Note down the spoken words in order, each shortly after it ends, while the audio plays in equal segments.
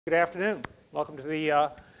Good afternoon. Welcome to the, I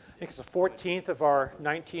think it's the 14th of our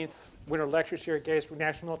 19th winter lectures here at Gettysburg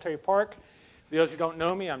National Military Park. For those who don't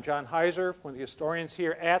know me, I'm John Heiser, one of the historians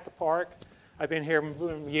here at the park. I've been here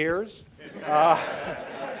years, quite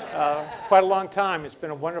a long time. It's been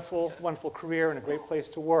a wonderful, wonderful career and a great place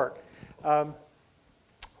to work. The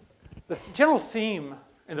general theme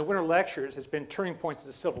in the winter lectures has been turning points of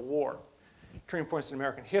the Civil War, turning points in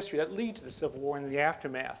American history that lead to the Civil War and the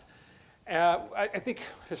aftermath. I think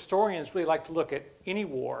historians really like to look at any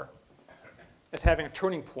war as having a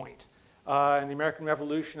turning point. In the American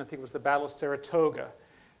Revolution, I think it was the Battle of Saratoga.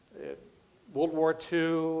 World War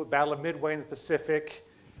II, Battle of Midway in the Pacific,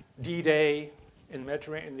 D-Day in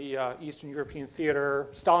the Eastern European theater,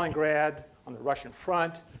 Stalingrad on the Russian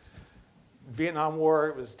front, Vietnam War,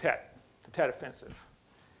 it was the Tet Offensive.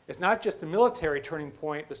 It's not just the military turning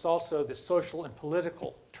point, it's also the social and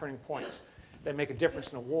political turning points that make a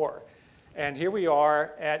difference in a war. And here we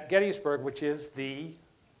are at Gettysburg, which is the,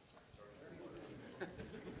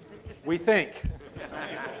 we think,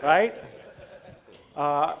 right?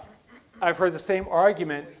 I've heard the same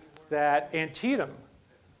argument that Antietam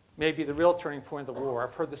may be the real turning point of the war.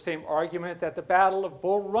 I've heard the same argument that the Battle of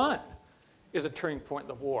Bull Run is a turning point in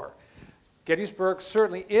the war. Gettysburg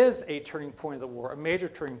certainly is a turning point of the war, a major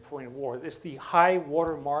turning point of the war. It's the high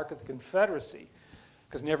water mark of the Confederacy,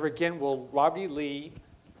 because never again will Robert E. Lee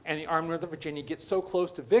and the Army of Northern Virginia get so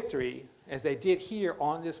close to victory as they did here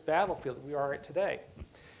on this battlefield that we are at today.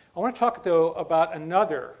 I want to talk, though, about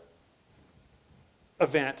another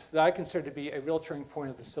event that I consider to be a real turning point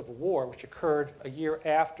of the Civil War, which occurred a year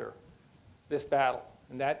after this battle,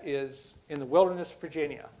 and that is in the wilderness of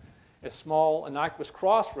Virginia, a small, innocuous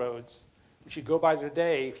crossroads which you go by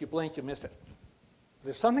today. If you blink, you miss it.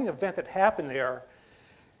 There's something event that happened there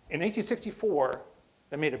in 1864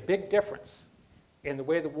 that made a big difference in the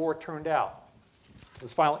way the war turned out to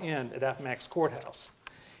its final end at Appomattox Courthouse.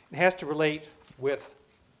 It has to relate with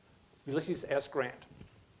Ulysses S. Grant.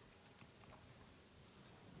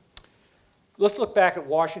 Let's look back at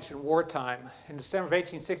Washington wartime. In December of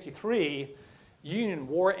 1863, Union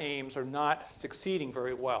war aims are not succeeding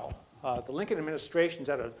very well. The Lincoln administration's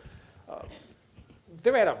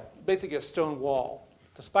they're at basically a stone wall.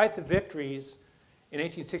 Despite the victories in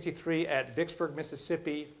 1863 at Vicksburg,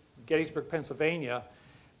 Mississippi, Gettysburg, Pennsylvania,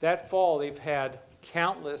 that fall they've had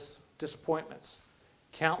countless disappointments,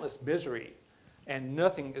 countless misery, and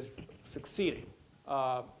nothing is succeeding.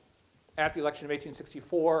 After the election of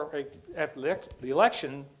 1864, after the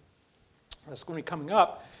election that's going to be coming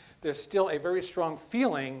up, there's still a very strong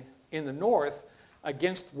feeling in the North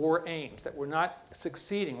against war aims, that we're not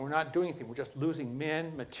succeeding, we're not doing anything, we're just losing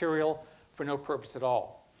men, material, for no purpose at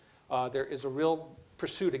all. There is a real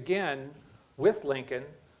pursuit again with Lincoln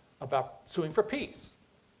about suing for peace,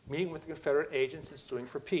 meeting with the Confederate agents and suing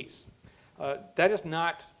for peace. That is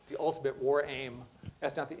not the ultimate war aim.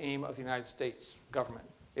 That's not the aim of the United States government.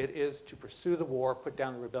 It is to pursue the war, put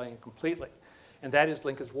down the rebellion completely. And that is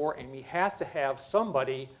Lincoln's war aim. He has to have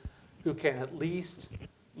somebody who can at least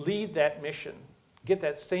lead that mission, get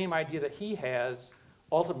that same idea that he has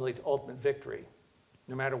ultimately to ultimate victory,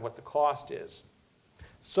 no matter what the cost is.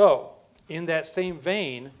 So, in that same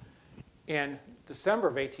vein, in December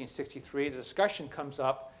of 1863, the discussion comes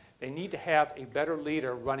up, they need to have a better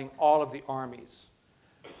leader running all of the armies.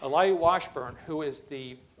 Elihu Washburn, who is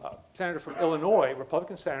the senator from Illinois,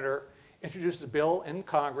 Republican senator, introduces a bill in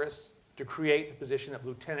Congress to create the position of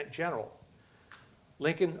lieutenant general.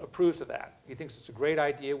 Lincoln approves of that. He thinks it's a great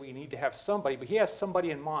idea. We need to have somebody, but he has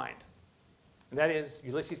somebody in mind, and that is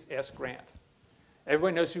Ulysses S. Grant.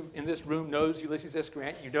 Everyone knows who in this room knows Ulysses S.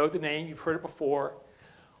 Grant. You know the name. You've heard it before.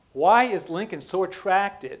 Why is Lincoln so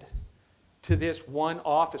attracted to this one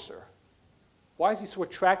officer? Why is he so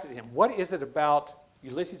attracted to him? What is it about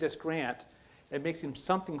Ulysses S. Grant that makes him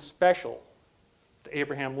something special to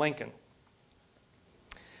Abraham Lincoln?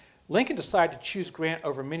 Lincoln decided to choose Grant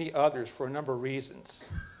over many others for a number of reasons.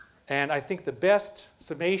 And I think the best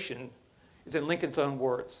summation is in Lincoln's own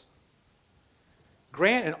words.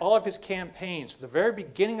 Grant, in all of his campaigns, from the very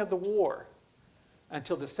beginning of the war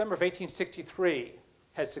until December of 1863,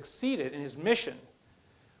 had succeeded in his mission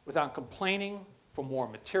without complaining for more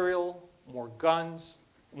material, more guns,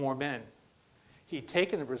 more men. He'd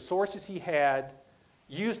taken the resources he had,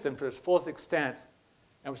 used them to its fullest extent,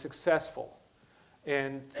 and was successful.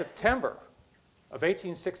 In September of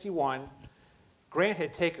 1861, Grant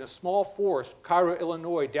had taken a small force from Cairo,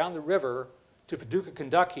 Illinois, down the river to Paducah,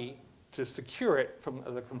 Kentucky, to secure it from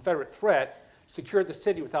the Confederate threat, secured the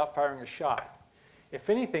city without firing a shot. If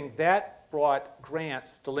anything, that brought Grant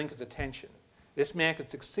to Lincoln's attention. This man could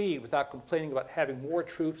succeed without complaining about having more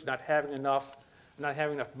troops, not having enough not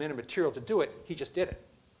having enough men and material to do it, he just did it.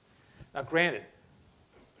 Now granted,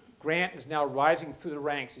 Grant is now rising through the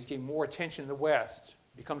ranks. He's getting more attention in the West,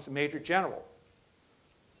 becomes a major general.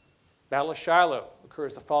 Battle of Shiloh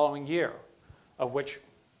occurs the following year, of which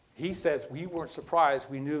he says we weren't surprised,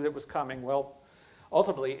 we knew that it was coming. Well,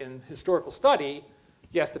 ultimately, in historical study,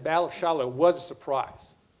 yes, the Battle of Shiloh was a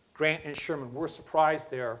surprise. Grant and Sherman were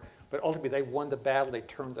surprised there, but ultimately they won the battle, they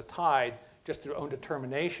turned the tide, just their own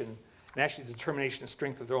determination, and actually the determination and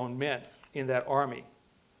strength of their own men in that army.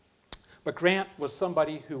 But Grant was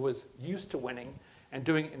somebody who was used to winning and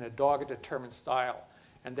doing it in a dogged, determined style.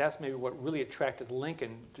 And that's maybe what really attracted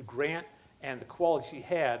Lincoln to Grant and the qualities he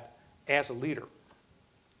had as a leader.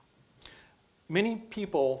 Many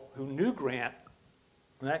people who knew Grant,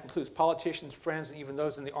 and that includes politicians, friends, and even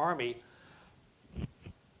those in the Army,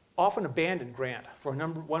 often abandoned Grant for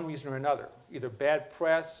one reason or another. Either bad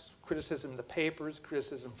press, criticism in the papers,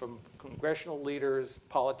 criticism from congressional leaders,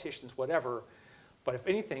 politicians, whatever. But if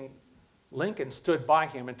anything, Lincoln stood by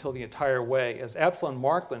him until the entire way. As Absalom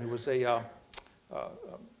Markland, who was a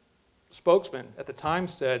spokesman at the time,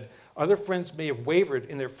 said, other friends may have wavered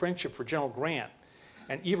in their friendship for General Grant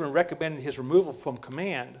and even recommended his removal from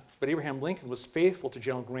command, but Abraham Lincoln was faithful to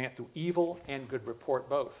General Grant through evil and good report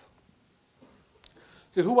both.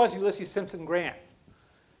 So who was Ulysses Simpson Grant?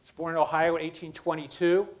 He was born in Ohio in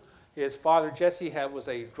 1822. His father, Jesse, was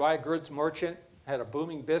a dry goods merchant, had a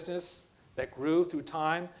booming business that grew through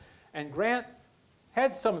time. And Grant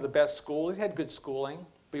had some of the best schools. He had good schooling,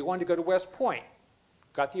 but he wanted to go to West Point.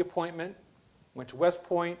 Got the appointment, went to West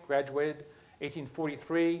Point, graduated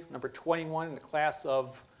 1843, number 21 in the class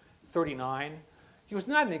of 39. He was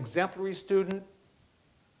not an exemplary student,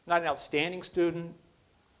 not an outstanding student,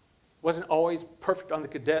 wasn't always perfect on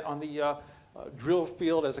the drill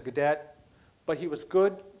field as a cadet, but he was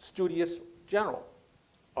good, studious general,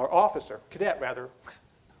 or officer, cadet rather.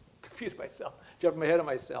 Confused myself, jumping ahead of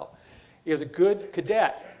myself. He was a good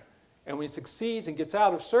cadet, and when he succeeds and gets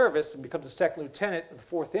out of service and becomes a second lieutenant of the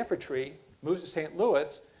 4th Infantry, moves to St.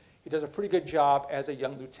 Louis, he does a pretty good job as a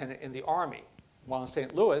young lieutenant in the Army. While in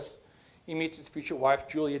St. Louis, he meets his future wife,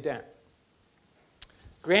 Julia Dent.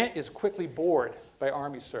 Grant is quickly bored by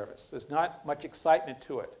Army service. There's not much excitement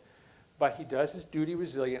to it, but he does his duty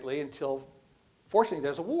resiliently until, fortunately,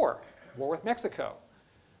 there's a war with Mexico.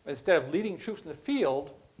 But instead of leading troops in the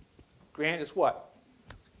field, Grant is what?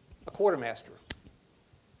 A quartermaster.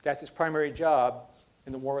 That's his primary job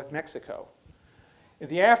in the war with Mexico. In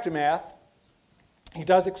the aftermath, he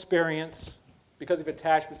does experience, because of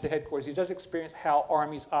attachments to headquarters, he does experience how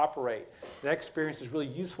armies operate. That experience is really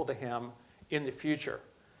useful to him in the future.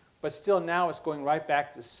 But still now it's going right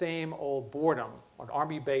back to the same old boredom on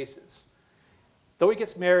Army bases. Though he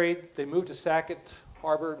gets married, they move to Sackett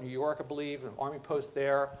Harbor, New York, I believe, an Army post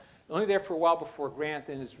there. Only there for a while before Grant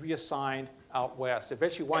then is reassigned out west.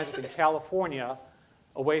 Eventually winds up in California,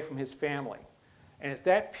 away from his family. And it's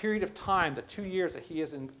that period of time, the 2 years that he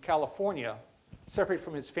is in California, separated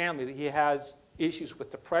from his family, that he has issues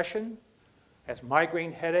with depression, has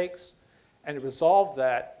migraine headaches, and to resolve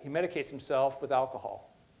that, he medicates himself with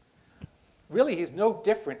alcohol. Really, he's no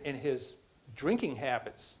different in his drinking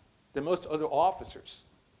habits than most other officers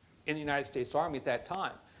in the United States Army at that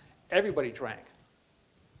time. Everybody drank.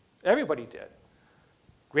 Everybody did.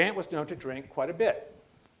 Grant was known to drink quite a bit,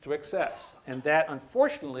 to excess, and that,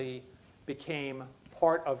 unfortunately, became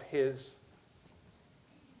part of his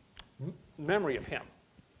memory of him.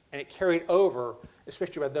 And it carried over,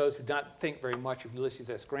 especially by those who don't think very much of Ulysses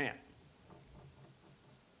S. Grant.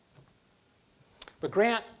 But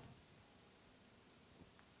Grant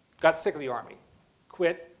got sick of the Army,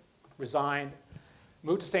 quit, resigned,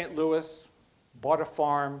 moved to St. Louis, bought a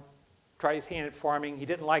farm, tried his hand at farming. He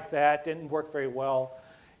didn't like that, didn't work very well.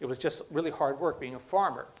 It was just really hard work being a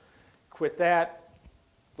farmer. Quit that,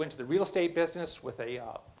 went to the real estate business with a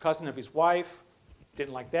cousin of his wife.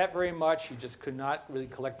 Didn't like that very much. He just could not really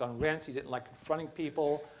collect on rents. He didn't like confronting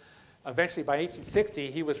people. Eventually, by 1860,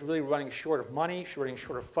 he was really running short of money, running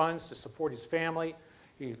short of funds to support his family.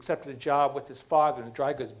 He accepted a job with his father in the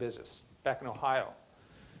dry goods business back in Ohio.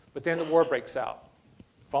 But then the war breaks out.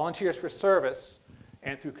 Volunteers for service,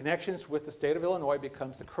 and through connections with the state of Illinois,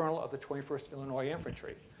 becomes the colonel of the 21st Illinois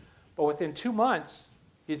Infantry. But within 2 months,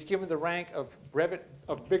 he's given the rank of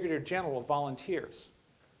Brigadier General of Volunteers.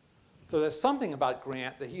 So there's something about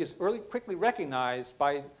Grant that he is quickly recognized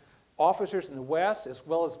by officers in the West, as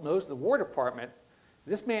well as those in the War Department.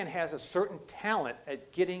 This man has a certain talent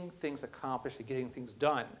at getting things accomplished, at getting things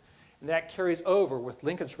done. And that carries over with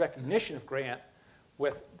Lincoln's recognition of Grant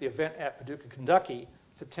with the event at Paducah, Kentucky,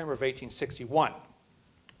 September of 1861.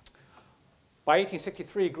 By By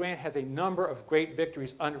 1863, Grant has a number of great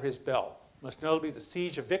victories under his belt, most notably the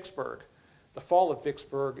siege of Vicksburg, the fall of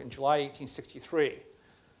Vicksburg in July 1863.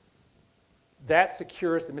 That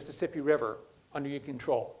secures the Mississippi River under Union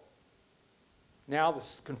control. Now the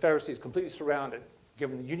Confederacy is completely surrounded,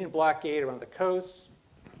 given the Union blockade around the coast,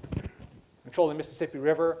 controlling the Mississippi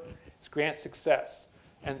River. It's Grant's success.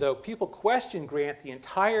 And though people questioned Grant the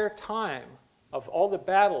entire time of all the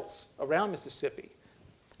battles around Mississippi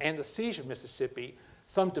and the siege of Mississippi,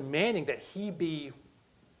 some demanding that he be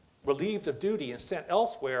relieved of duty and sent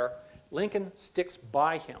elsewhere, Lincoln sticks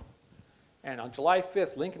by him. And on July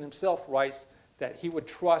 5th, Lincoln himself writes that he would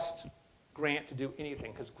trust Grant to do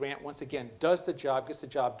anything, because Grant, once again, does the job, gets the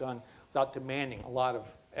job done without demanding a lot of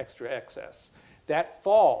extra excess. That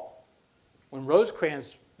fall, when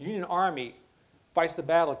Rosecrans' Union Army fights the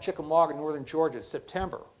Battle of Chickamauga, northern Georgia, in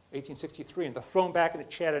September 1863, and they're thrown back into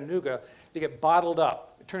Chattanooga, they get bottled up.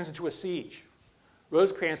 It turns into a siege.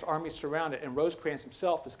 Rosecrans' army is surrounded, and Rosecrans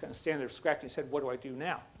himself is kind of standing there scratching his head, what do I do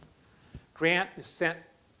now? Grant is sent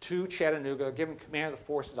to Chattanooga, given command of the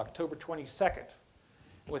forces October 22nd.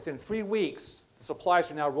 Within 3 weeks, the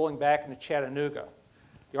supplies are now rolling back into Chattanooga.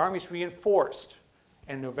 The army's reinforced,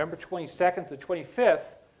 and November 22nd to the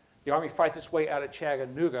 25th, the army fights its way out of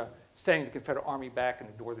Chattanooga, sending the Confederate army back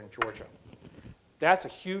into northern Georgia. That's a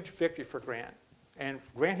huge victory for Grant. And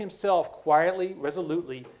Grant himself quietly,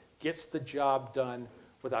 resolutely gets the job done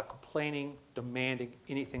without complaining, demanding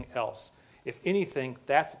anything else. If anything,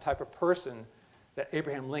 that's the type of person that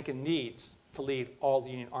Abraham Lincoln needs to lead all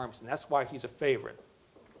the Union armies, and that's why he's a favorite.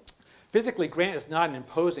 Physically, Grant is not an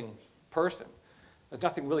imposing person. There's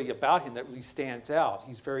nothing really about him that really stands out.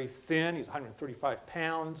 He's very thin. He's 135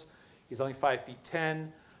 pounds. He's only 5'10".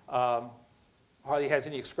 Hardly has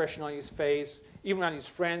any expression on his face. Even on his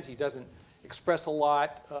friends, he doesn't express a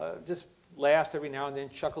lot, just laughs every now and then,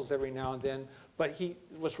 chuckles every now and then. But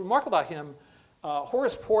what's remarkable about him,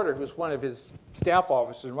 Horace Porter, who's one of his staff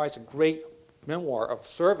officers and writes a great memoir of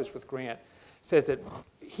service with Grant, says that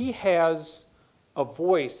he has a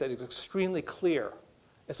voice that is extremely clear.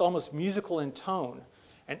 It's almost musical in tone.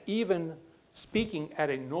 And even speaking at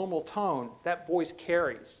a normal tone, that voice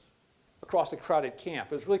carries across a crowded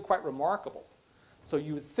camp. It's really quite remarkable. So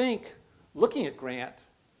you would think, looking at Grant,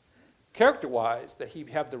 character-wise, that he'd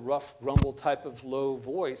have the rough, grumble type of low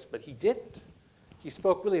voice, but he didn't. He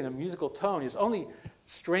spoke really in a musical tone. His only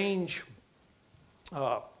strange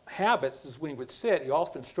habits is when he would sit, he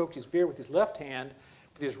often stroked his beard with his left hand.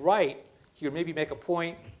 With his right, he would maybe make a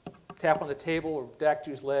point, tap on the table, or back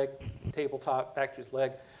to his leg, tabletop, back to his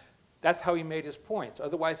leg. That's how he made his points.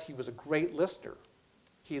 Otherwise, he was a great listener.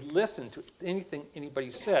 He listened to anything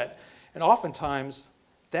anybody said. And oftentimes,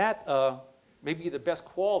 that may be the best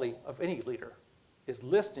quality of any leader, is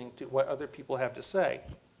listening to what other people have to say.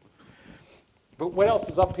 But what else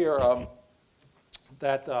is up here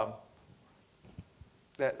that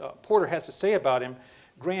Porter has to say about him?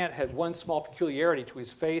 Grant had one small peculiarity to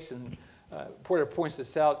his face, and Porter points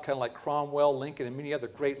this out, kind of like Cromwell, Lincoln, and many other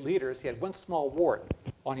great leaders. He had one small wart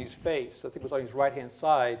on his face. I think it was on his right-hand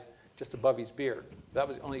side, just above his beard. That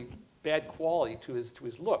was the only bad quality to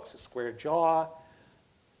his looks. A square jaw,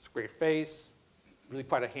 square face, really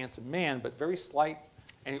quite a handsome man, but very slight.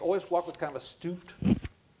 And he always walked with kind of a stooped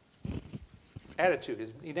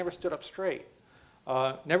attitude. He never stood up straight.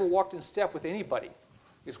 Never walked in step with anybody.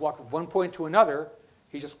 He just walked from one point to another.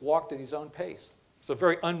 He just walked at his own pace. So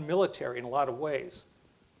very unmilitary in a lot of ways.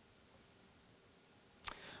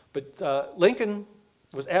 But Lincoln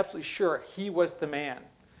was absolutely sure he was the man.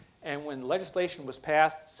 And when legislation was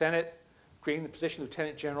passed, Senate, creating the position of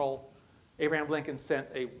Lieutenant General, Abraham Lincoln sent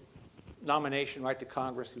a nomination right to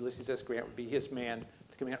Congress. Ulysses S. Grant would be his man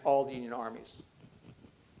to command all the Union armies,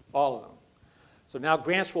 all of them. So now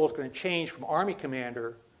Grant's role is going to change from Army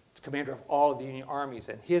commander to commander of all of the Union armies,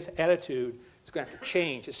 and his attitude is going to have to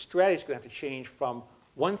change. His strategy is going to have to change from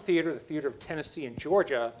one theater, the theater of Tennessee and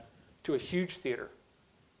Georgia, to a huge theater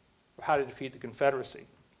of how to defeat the Confederacy.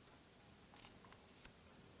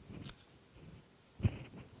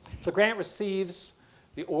 So Grant receives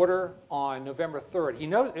the order on November 3rd. He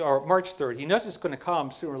knows, or March 3rd. He knows it's going to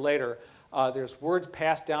come sooner or later. There's words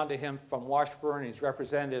passed down to him from Washburn and his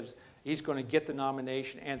representatives. He's going to get the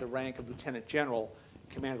nomination and the rank of Lieutenant General,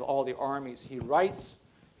 command of all the armies. He writes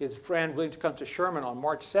his friend William Tecumseh Sherman on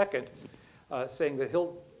March 2nd, saying that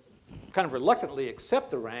he'll kind of reluctantly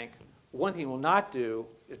accept the rank. One thing he will not do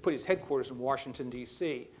is put his headquarters in Washington,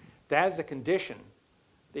 D.C. That is a condition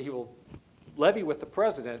that he will levy with the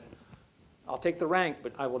president. I'll take the rank,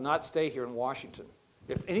 but I will not stay here in Washington.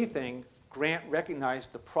 If anything, Grant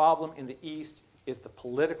recognized the problem in the East is the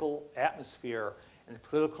political atmosphere, and the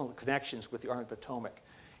political connections with the Army of the Potomac.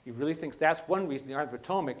 He really thinks that's one reason the Army of the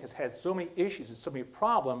Potomac has had so many issues and so many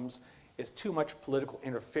problems is too much political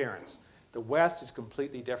interference. The West is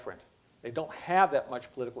completely different. They don't have that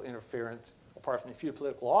much political interference, apart from a few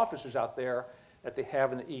political officers out there, that they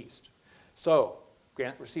have in the East. So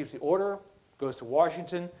Grant receives the order, goes to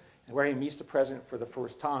Washington, and where he meets the president for the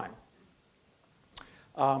first time.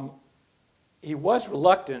 He was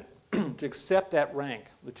reluctant to accept that rank,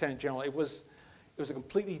 lieutenant general. It was a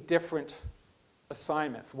completely different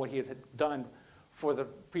assignment from what he had done for the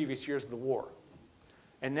previous years of the war.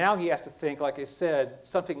 And now he has to think, like I said,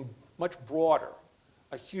 something much broader,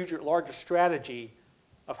 a larger strategy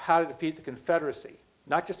of how to defeat the Confederacy,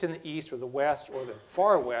 not just in the East or the West or the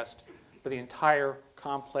far West, but the entire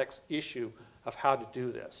complex issue of how to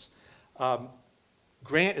do this.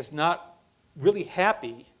 Grant is not really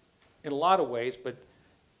happy in a lot of ways, but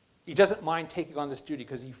he doesn't mind taking on this duty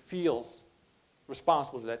because he feels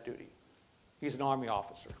responsible to that duty. He's an Army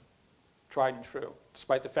officer, tried and true.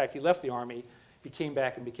 Despite the fact he left the Army, he came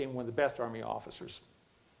back and became one of the best Army officers.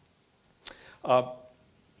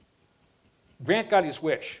 Grant got his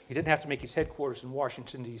wish. He didn't have to make his headquarters in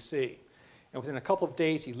Washington, D.C. And within a couple of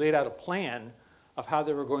days, he laid out a plan of how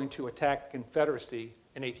they were going to attack the Confederacy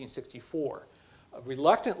in 1864.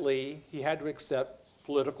 Reluctantly, he had to accept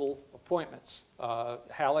political appointments.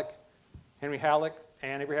 Henry Halleck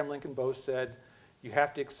and Abraham Lincoln both said, you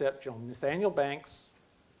have to accept General Nathaniel Banks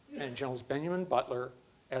and Generals Benjamin Butler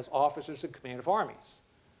as officers in command of armies.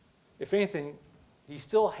 If anything, he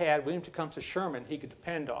still had William Tecumseh Sherman he could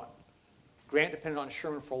depend on. Grant depended on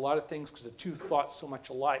Sherman for a lot of things because the two thought so much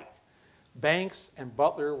alike. Banks and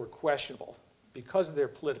Butler were questionable because of their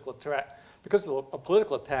political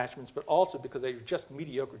attachments, but also because they were just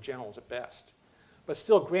mediocre generals at best. But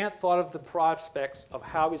still, Grant thought of the prospects of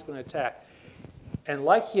how he's going to attack. And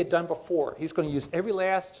like he had done before, he's going to use every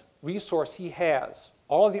last resource he has,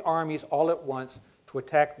 all of the armies all at once, to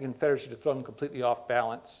attack the Confederacy, to throw them completely off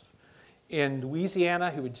balance. In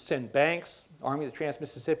Louisiana, he would send Banks, Army of the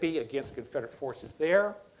Trans-Mississippi, against the Confederate forces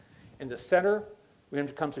there. In the center, William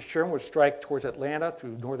Tecumseh Sherman would strike towards Atlanta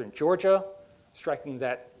through northern Georgia, striking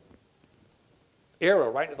that arrow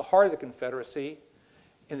right into the heart of the Confederacy.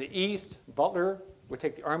 In the east, Butler would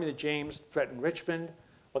take the Army of the James, threaten Richmond,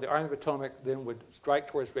 while the Army of the Potomac then would strike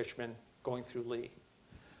towards Richmond, going through Lee.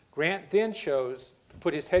 Grant then chose to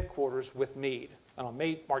put his headquarters with Meade. And on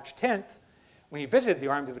March 10th, when he visited the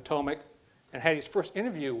Army of the Potomac and had his first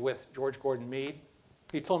interview with George Gordon Meade,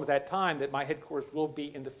 he told him at that time that my headquarters will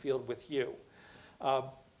be in the field with you.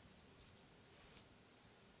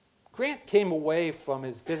 Grant came away from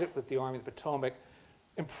his visit with the Army of the Potomac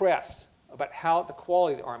impressed about how the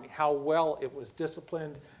quality of the Army, how well it was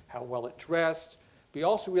disciplined, how well it dressed. But he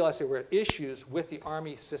also realized there were issues with the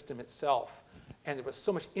Army system itself. And there was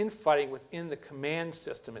so much infighting within the command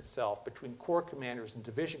system itself between corps commanders and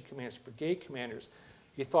division commanders, brigade commanders.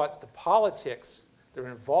 He thought the politics that are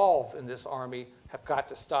involved in this Army have got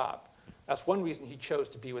to stop. That's one reason he chose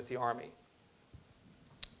to be with the Army.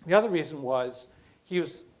 The other reason was he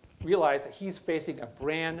realized that he's facing a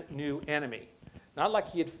brand new enemy. Not like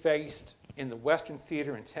he had faced in the Western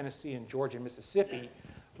Theater in Tennessee and Georgia and Mississippi.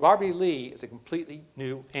 Robert E. Lee is a completely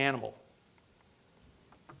new animal.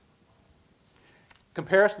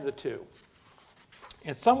 Comparison of the two.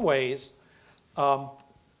 In some ways, they're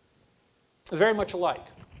very much alike.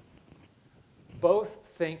 Both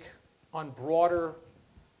think on broader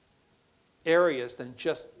areas than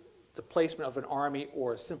just the placement of an army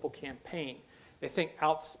or a simple campaign. They think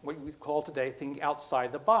what we call today thinking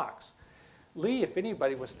outside the box. Lee, if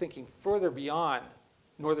anybody, was thinking further beyond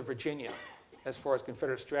Northern Virginia as far as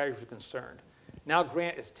Confederate strategy was concerned. Now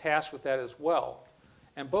Grant is tasked with that as well.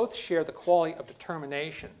 And both share the quality of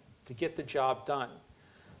determination to get the job done.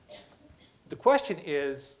 The question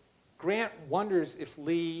is, Grant wonders if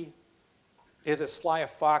Lee is as sly a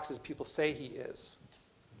fox as people say he is.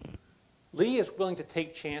 Lee is willing to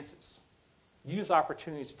take chances, use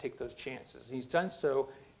opportunities to take those chances. And he's done so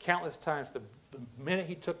countless times. The minute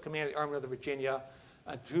he took command of the Army of Northern Virginia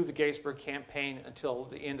through the Gettysburg Campaign until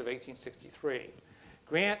the end of 1863.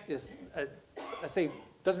 Grant is, I'd say,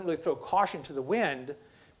 doesn't really throw caution to the wind, but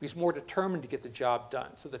he's more determined to get the job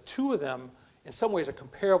done. So the two of them, in some ways, are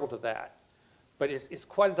comparable to that. But it's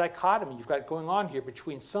quite a dichotomy you've got going on here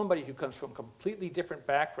between somebody who comes from completely different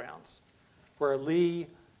backgrounds, where Lee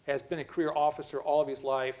has been a career officer all of his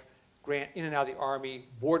life, Grant in and out of the Army,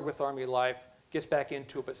 bored with Army life, gets back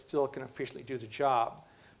into it, but still can officially do the job.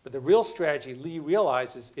 But the real strategy Lee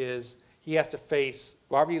realizes is he has to face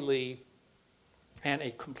Robert E. Lee and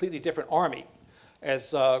a completely different Army.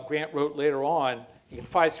 As Grant wrote later on, he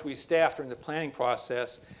confides to his staff during the planning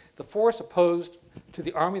process, the force opposed to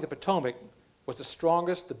the Army of the Potomac was the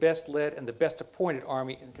strongest, the best led, and the best appointed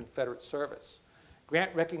army in Confederate service.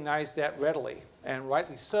 Grant recognized that readily, and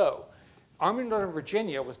rightly so. Army of Northern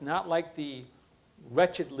Virginia was not like the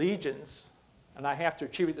wretched legions, and I have to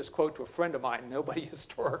attribute this quote to a friend of mine, nobody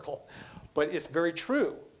historical, but it's very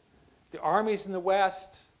true. The armies in the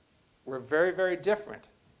West were very, very different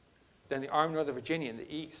than the Army of Northern Virginia in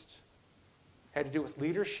the East. Had to do with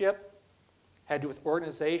leadership, had to do with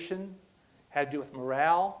organization, had to do with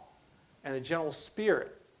morale, and the general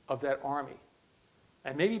spirit of that army.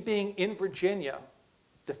 And maybe being in Virginia,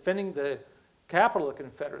 defending the capital of the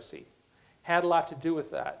Confederacy, had a lot to do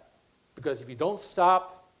with that. Because if you don't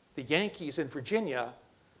stop the Yankees in Virginia,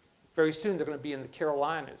 very soon they're going to be in the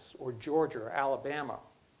Carolinas or Georgia or Alabama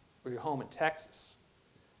or your home in Texas.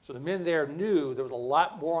 So the men there knew there was a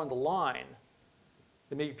lot more on the line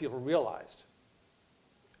than maybe people realized.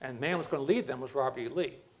 And the man who was going to lead them was Robert E.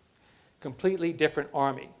 Lee. Completely different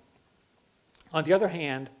army. On the other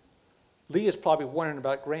hand, Lee is probably wondering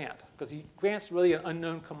about Grant, because Grant's really an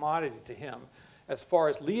unknown commodity to him. As far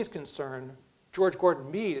as Lee is concerned, George Gordon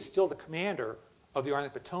Meade is still the commander of the Army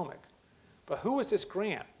of the Potomac. But who is this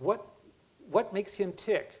Grant? What makes him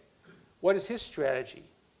tick? What is his strategy?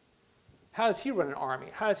 How does he run an army?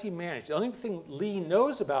 How does he manage? The only thing Lee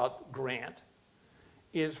knows about Grant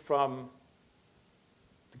is from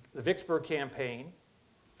the Vicksburg campaign,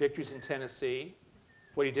 victories in Tennessee,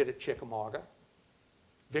 what he did at Chickamauga,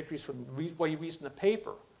 victories from what he reads in the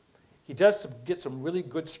paper. He does get some really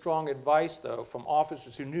good, strong advice, though, from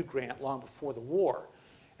officers who knew Grant long before the war.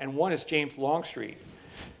 And one is James Longstreet,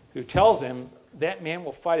 who tells him that man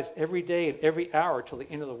will fight us every day and every hour till the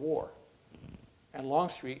end of the war. And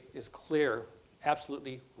Longstreet is clear,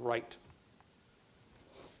 absolutely right.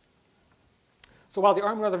 So while the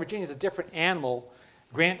Army of Northern Virginia is a different animal,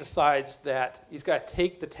 Grant decides that he's got to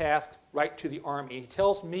take the task right to the Army. He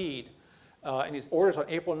tells Meade in his orders on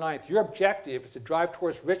April 9th, your objective is to drive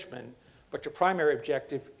towards Richmond, but your primary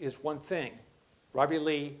objective is one thing, Robert E.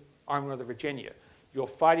 Lee, Army of Northern Virginia. You'll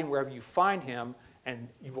fight him wherever you find him, and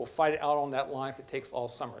you will fight it out on that line if it takes all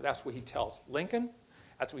summer. That's what he tells Lincoln.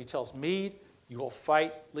 That's what he tells Meade. You will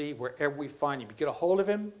fight Lee wherever we find him. You get a hold of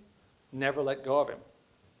him, never let go of him.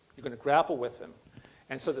 You're going to grapple with him.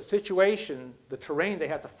 And so the situation, the terrain they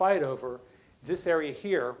have to fight over, is this area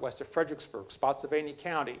here, west of Fredericksburg, Spotsylvania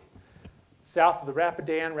County, south of the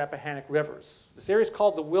Rapidan, Rappahannock rivers. This area is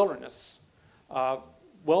called the Wilderness,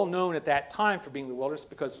 well known at that time for being the wilderness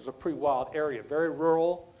because it was a pretty wild area, very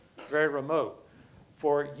rural, very remote.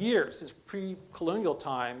 For years, since pre-colonial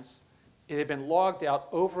times, it had been logged out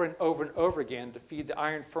over and over and over again to feed the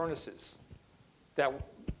iron furnaces that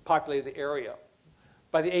populated the area.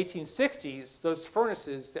 By the 1860s, those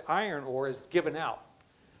furnaces, the iron ore is given out.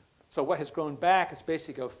 So what has grown back is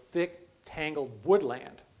basically a thick, tangled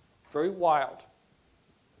woodland, very wild,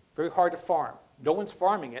 very hard to farm. No one's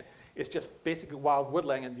farming it. It's just basically wild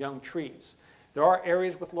woodland and young trees. There are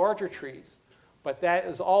areas with larger trees, but that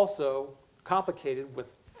is also complicated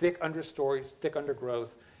with thick understories, thick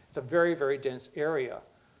undergrowth. It's a very, very dense area.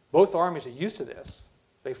 Both armies are used to this.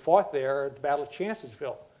 They fought there at the Battle of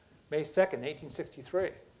Chancellorsville, May 2nd, 1863.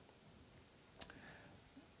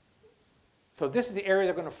 So this is the area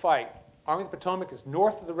they're going to fight. Army of the Potomac is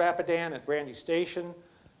north of the Rapidan at Brandy Station.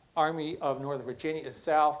 Army of Northern Virginia is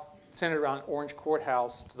south, centered around Orange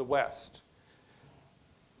Courthouse to the west.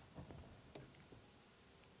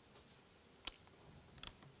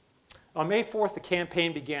 On May 4th, the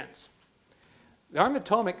campaign begins. The Army of the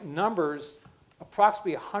Potomac numbers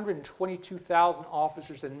approximately 122,000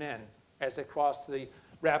 officers and men as they cross the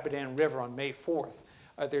Rapidan River on May 4th.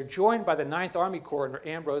 They're joined by the 9th Army Corps under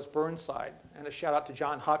Ambrose Burnside. And a shout out to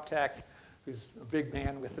John Hoptack, who's a big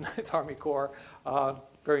man with the 9th Army Corps,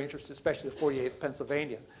 very interested, especially the 48th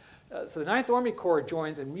Pennsylvania. So the 9th Army Corps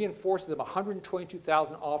joins and reinforces them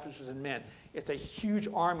 122,000 officers and men. It's a huge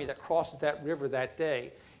army that crosses that river that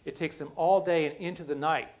day. It takes them all day and into the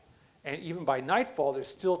night. And even by nightfall, there's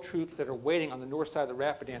still troops that are waiting on the north side of the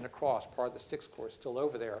Rapidan to cross. Part of the 6th Corps is still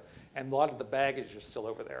over there, and a lot of the baggage is still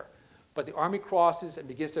over there. But the Army crosses and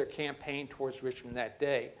begins their campaign towards Richmond that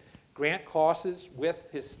day. Grant crosses with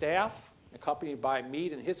his staff, accompanied by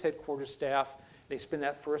Meade and his headquarters staff. They spend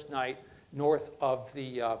that first night north of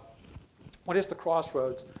the, what is the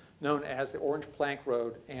crossroads known as the Orange Plank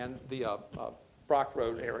Road and the Brock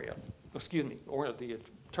Road area. Excuse me, or the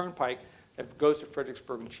turnpike that goes to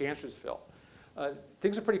Fredericksburg and Chancellorsville.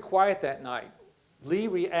 Things are pretty quiet that night. Lee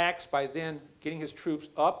reacts by then getting his troops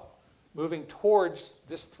up, moving towards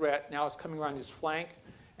this threat. Now it's coming around his flank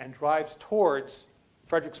and drives towards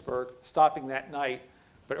Fredericksburg, stopping that night.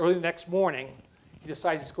 But early the next morning, he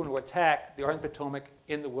decides he's going to attack the Army of the Potomac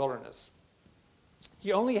in the wilderness.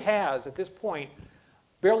 He only has, at this point,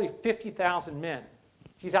 barely 50,000 men.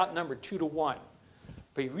 He's outnumbered 2 to 1.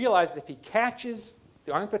 But he realizes if he catches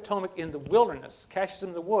the Army of the Potomac in the wilderness, catches him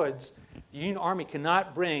in the woods, the Union Army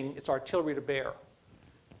cannot bring its artillery to bear.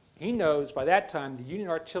 He knows by that time the Union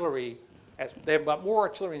artillery, they have got more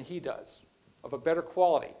artillery than he does, of a better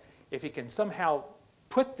quality. If he can somehow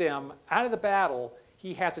put them out of the battle,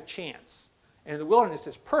 he has a chance. And in the wilderness,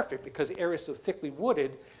 it's perfect because the area is so thickly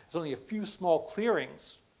wooded. There's only a few small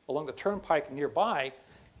clearings along the turnpike nearby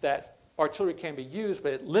that artillery can be used,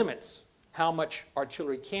 but it limits how much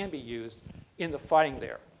artillery can be used in the fighting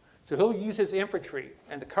there. So he'll use his infantry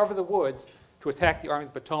and to cover the woods to attack the Army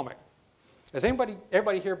of the Potomac. Has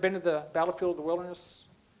everybody here been to the battlefield of the wilderness?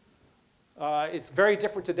 It's very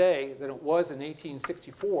different today than it was in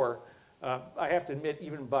 1864. I have to admit,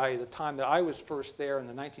 even by the time that I was first there in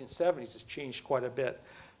the 1970s, it's changed quite a bit.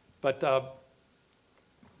 But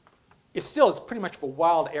it still is pretty much of a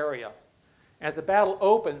wild area. As the battle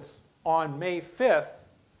opens on May 5th,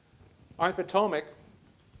 Army of the Potomac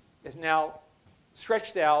is now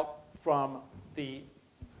stretched out from the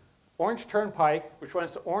Orange Turnpike, which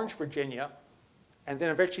runs to Orange, Virginia, and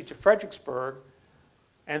then eventually to Fredericksburg,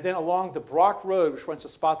 and then along the Brock Road, which runs to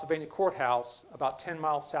Spotsylvania Courthouse, about 10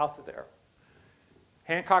 miles south of there.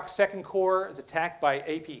 Hancock's 2nd Corps is attacked by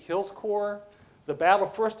A.P. Hill's Corps. The battle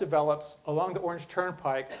first develops along the Orange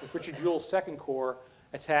Turnpike with Richard Ewell's 2nd Corps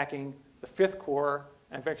attacking the 5th Corps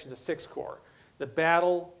and eventually the 6th Corps. The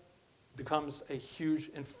battle becomes a huge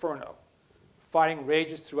inferno. Fighting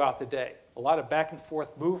rages throughout the day. A lot of back and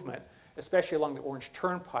forth movement, especially along the Orange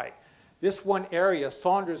Turnpike. This one area,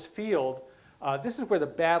 Saunders Field, this is where the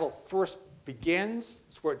battle first begins.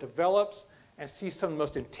 It's where it develops and sees some of the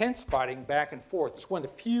most intense fighting back and forth. It's one of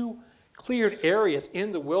the few cleared areas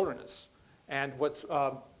in the wilderness. And what's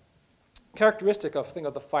characteristic of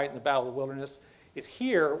the fight in the Battle of the Wilderness is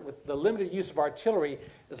here, with the limited use of artillery,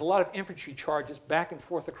 there's a lot of infantry charges back and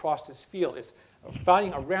forth across this field. It's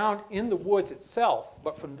fighting around in the woods itself,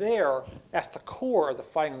 but from there, that's the core of the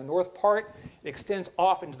fighting. On the north part, it extends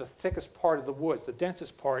off into the thickest part of the woods, the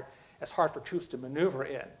densest part. It's hard for troops to maneuver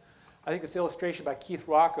in. I think this illustration by Keith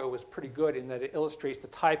Rocco was pretty good in that it illustrates the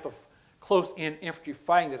type of close-in infantry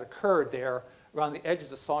fighting that occurred there around the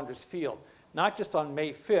edges of Saunders Field, not just on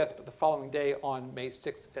May 5th, but the following day on May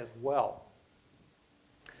 6th as well.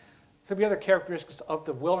 Some of the other characteristics of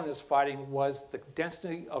the wilderness fighting was the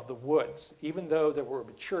density of the woods. Even though there were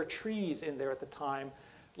mature trees in there at the time,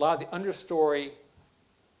 a lot of the understory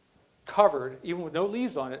covered, even with no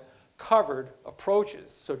leaves on it, covered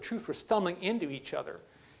approaches. So troops were stumbling into each other.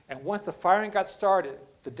 And once the firing got started,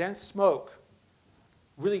 the dense smoke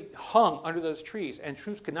really hung under those trees, and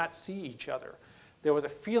troops could not see each other. There was a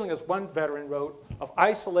feeling, as one veteran wrote, of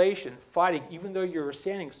isolation, fighting, even though you were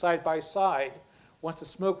standing side by side. Once the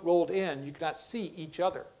smoke rolled in, you could not see each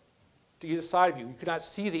other to either side of you. You could not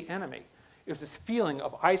see the enemy. It was this feeling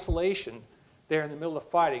of isolation there in the middle of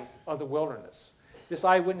fighting of the wilderness. This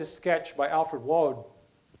eyewitness sketch by Alfred Woad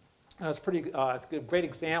is a great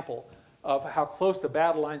example of how close the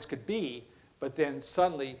battle lines could be, but then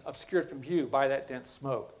suddenly obscured from view by that dense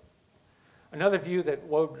smoke. Another view that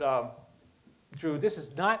Woad drew, this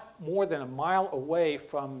is not more than a mile away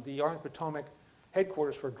from the Army of the Potomac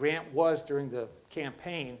headquarters where Grant was during the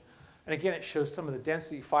campaign. And again, it shows some of the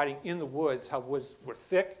density fighting in the woods, how woods were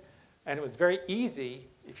thick, and it was very easy,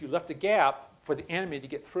 if you left a gap, for the enemy to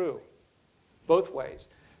get through, both ways.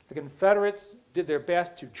 The Confederates did their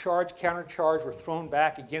best to charge, countercharge, were thrown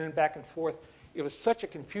back again and back and forth. It was such a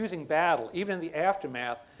confusing battle, even in the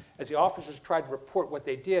aftermath, as the officers tried to report what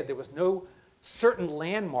they did, there was no certain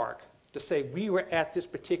landmark to say we were at this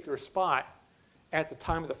particular spot at the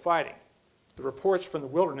time of the fighting. The reports from the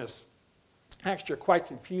wilderness actually are quite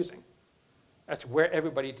confusing as to where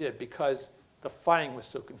everybody did because the fighting was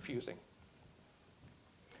so confusing.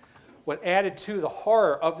 What added to the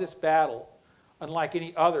horror of this battle, unlike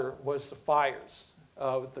any other, was the fires.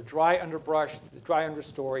 The dry underbrush, the dry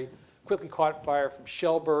understory quickly caught fire from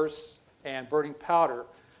shell bursts and burning powder.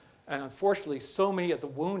 And unfortunately, so many of the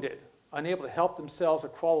wounded, unable to help themselves or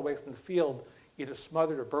crawl away from the field, either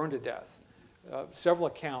smothered or burned to death. Several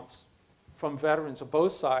accounts from veterans of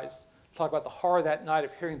both sides talk about the horror that night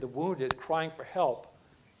of hearing the wounded crying for help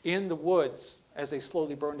in the woods as they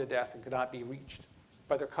slowly burned to death and could not be reached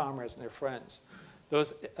by their comrades and their friends.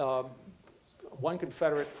 Those, one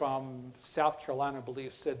Confederate from South Carolina, I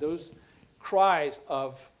believe, said those cries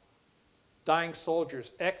of dying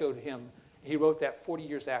soldiers echoed him. He wrote that 40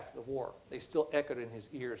 years after the war. They still echoed in his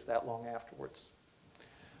ears that long afterwards.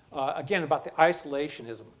 Again, about the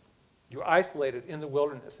isolationism. You're isolated in the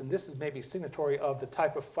wilderness, and this is maybe signatory of the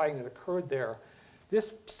type of fighting that occurred there.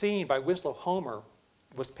 This scene by Winslow Homer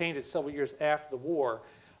was painted several years after the war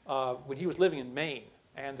when he was living in Maine.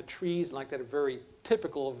 And the trees like that are very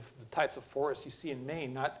typical of the types of forests you see in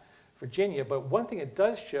Maine, not Virginia. But one thing it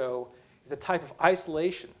does show is the type of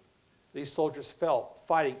isolation these soldiers felt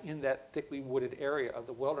fighting in that thickly wooded area of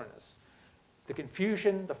the wilderness. The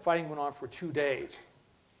confusion, the fighting went on for 2 days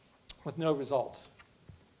with no results.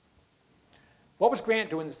 What was Grant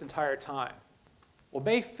doing this entire time? Well,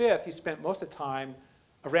 May 5th, he spent most of the time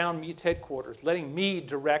around Meade's headquarters, letting Meade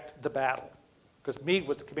direct the battle, because Meade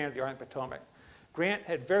was the commander of the Army of the Potomac. Grant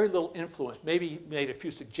had very little influence. Maybe he made a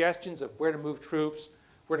few suggestions of where to move troops,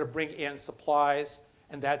 where to bring in supplies,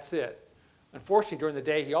 and that's it. Unfortunately, during the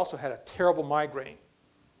day, he also had a terrible migraine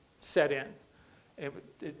set in. It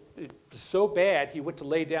was so bad, he went to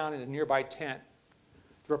lay down in a nearby tent.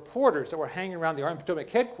 The reporters that were hanging around the Army of the Potomac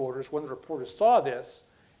headquarters, one of the reporters saw this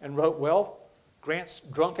and wrote, well, Grant's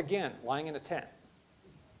drunk again, lying in a tent.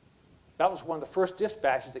 That was one of the first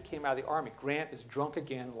dispatches that came out of the Army. Grant is drunk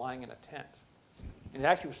again, lying in a tent. And he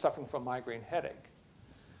actually was suffering from a migraine headache.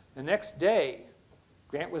 The next day,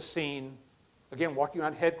 Grant was seen, again, walking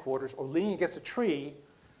around headquarters or leaning against a tree,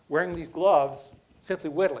 wearing these gloves, simply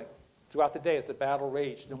whittling throughout the day as the battle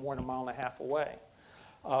raged no more than a mile and a half away.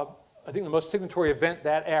 I think the most signatory event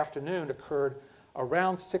that afternoon occurred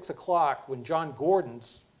around 6 o'clock when John Gordon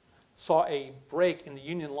saw a break in the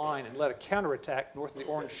Union line and led a counterattack north of the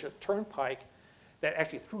Orange Turnpike that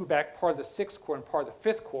actually threw back part of the 6th Corps and part of the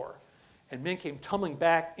 5th Corps, and men came tumbling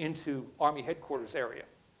back into Army headquarters area.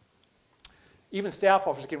 Even staff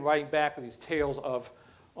officers came riding back with these tales of,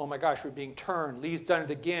 oh my gosh, we're being turned. Lee's done it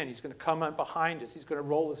again. He's going to come up behind us. He's going to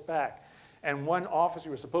roll us back. And one officer,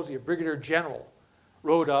 who was supposedly a brigadier general,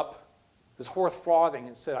 rode up, his horse frothing,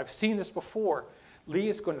 and said, I've seen this before. Lee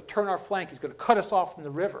is going to turn our flank. He's going to cut us off from the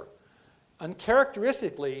river.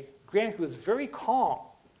 Uncharacteristically, Grant, who was very calm,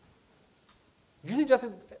 usually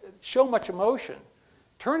doesn't show much emotion,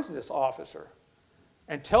 turns to this officer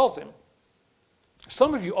and tells him,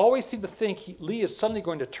 some of you always seem to think Lee is suddenly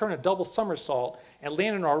going to turn a double somersault and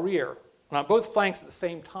land in our rear, and on both flanks at the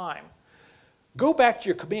same time. Go back to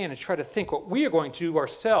your command and try to think what we are going to do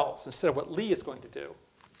ourselves instead of what Lee is going to do.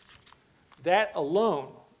 That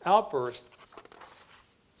alone, outburst,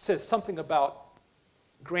 says something about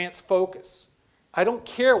Grant's focus. I don't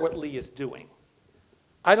care what Lee is doing.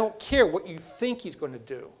 I don't care what you think he's going to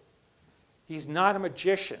do. He's not a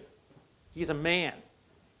magician. He's a man.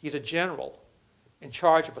 He's a general in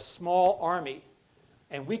charge of a small army,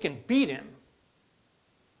 and we can beat him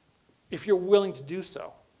if you're willing to do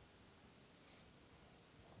so.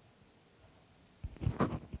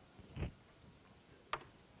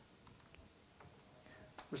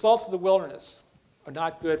 Results of the wilderness are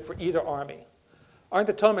not good for either army. Army of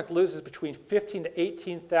the Potomac loses between 15,000 to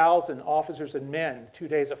 18,000 officers and men in 2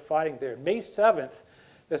 days of fighting there. May 7th,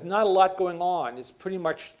 there's not a lot going on. It's pretty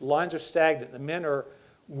much, lines are stagnant. The men are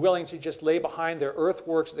willing to just lay behind their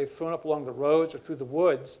earthworks that they've thrown up along the roads or through the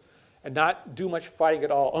woods and not do much fighting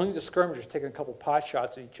at all. Only the skirmishers taking a couple pot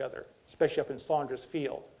shots at each other, especially up in Saunders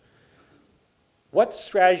Field. What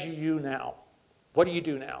strategy do you now? What do you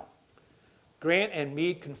do now? Grant and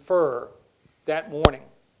Meade confer that morning,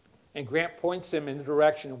 and Grant points him in the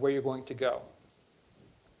direction of where you're going to go.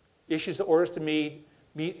 Issues the orders to Meade,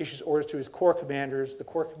 Meade issues orders to his corps commanders. The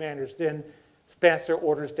corps commanders then pass their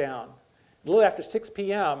orders down. A little after 6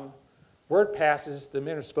 p.m., word passes the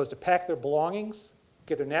men are supposed to pack their belongings,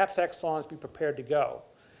 get their knapsacks on, and be prepared to go.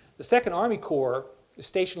 The 2nd Army Corps is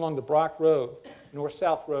stationed along the Brock Road,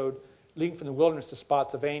 north-south road, leading from the wilderness to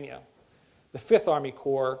Spotsylvania. The 5th Army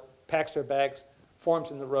Corps packs their bags,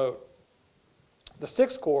 forms in the road. The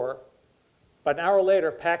 6th Corps, about an hour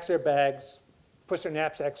later, packs their bags, puts their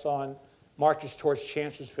knapsacks on, marches towards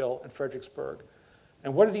Chancellorsville and Fredericksburg.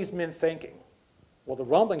 And what are these men thinking? Well, the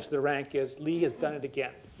rumblings to the rank is Lee has done it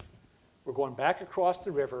again. We're going back across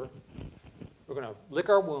the river. We're going to lick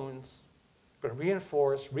our wounds. We're going to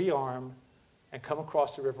reinforce, rearm, and come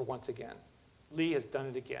across the river once again. Lee has done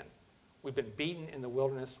it again. We've been beaten in the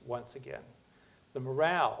wilderness once again. The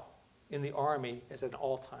morale in the Army is at an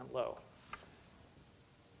all-time low.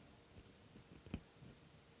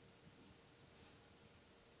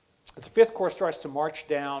 As the 5th Corps starts to march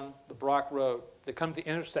down the Brock Road, they come to the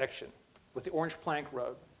intersection with the Orange Plank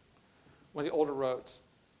Road, one of the older roads,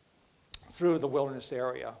 through the wilderness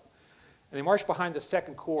area. And they march behind the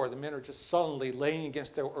 2nd Corps. The men are just sullenly laying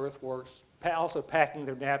against their earthworks, also packing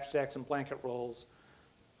their knapsacks and blanket rolls,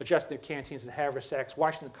 adjusting their canteens and haversacks,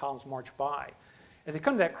 watching the columns march by. As they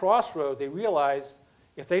come to that crossroad, they realize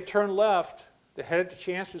If they turn left, they're headed to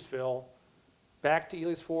Chancellorsville, back to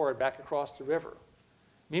Ely's Ford, back across the river.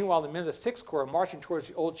 Meanwhile, the men of the Sixth Corps are marching towards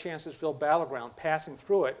the old Chancellorsville battleground, passing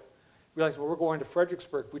through it, realizing, well, we're going to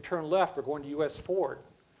Fredericksburg. If we turn left, we're going to U.S. Ford.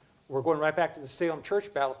 We're going right back to the Salem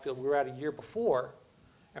Church battlefield we were at a year before,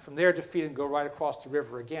 and from there defeat and go right across the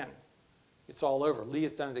river again. It's all over. Lee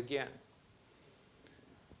has done it again.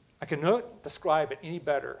 I cannot describe it any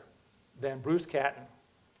better than Bruce Catton,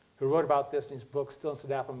 who wrote about this in his book, Still and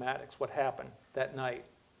Sad Appomattox, what happened that night.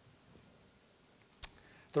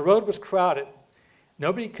 The road was crowded.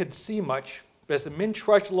 Nobody could see much, but as the men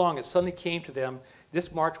trudged along, it suddenly came to them,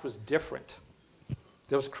 this march was different.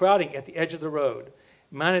 There was crowding at the edge of the road,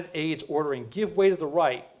 mounted aides ordering, give way to the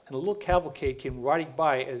right, and a little cavalcade came riding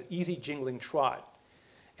by at an easy jingling trot.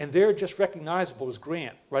 And there, just recognizable, was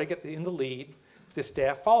Grant, riding in the lead, with his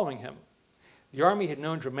staff following him. The Army had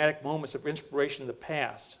known dramatic moments of inspiration in the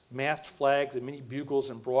past, massed flags and many bugles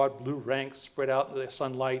and broad blue ranks spread out in the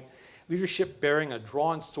sunlight, leadership bearing a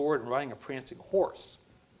drawn sword and riding a prancing horse.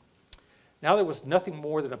 Now there was nothing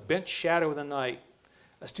more than a bent shadow in the night,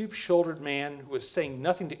 a stoop-shouldered man who was saying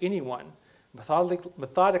nothing to anyone,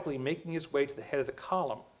 methodically making his way to the head of the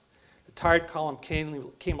column. The tired column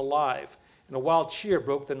came alive, and a wild cheer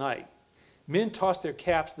broke the night. Men tossed their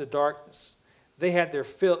caps in the darkness. It had their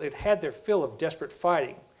fill of desperate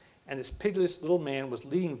fighting, and this pitiless little man was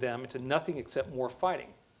leading them into nothing except more fighting.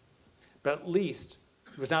 But at least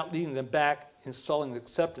he was not leading them back in sullen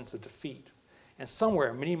acceptance of defeat. And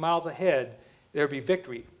somewhere, many miles ahead, there would be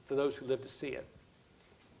victory for those who lived to see it.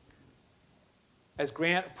 As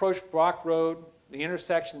Grant approached Brock Road, the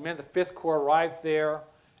intersection, the men of the Fifth Corps arrived there,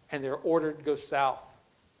 and they're ordered to go south.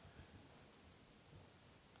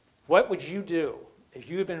 What would you do if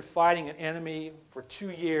you had been fighting an enemy for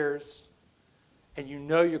 2 years and you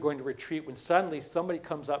know you're going to retreat when suddenly somebody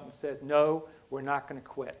comes up and says, no, we're not going to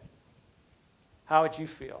quit? How would you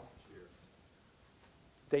feel? Cheer.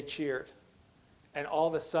 They cheered. And all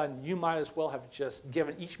of a sudden, you might as well have just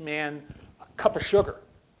given each man a cup of sugar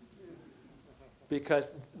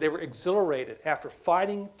because they were exhilarated after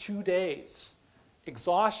fighting 2 days.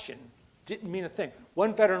 Exhaustion didn't mean a thing.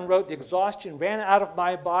 One veteran wrote, the exhaustion ran out of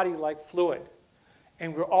my body like fluid.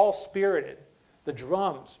 And we were all spirited. The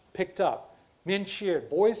drums picked up. Men cheered.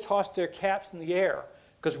 Boys tossed their caps in the air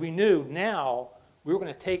because we knew now we were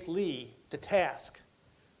going to take Lee to task.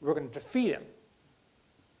 We were going to defeat him.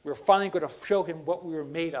 We were finally going to show him what we were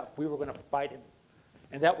made of. We were going to fight him.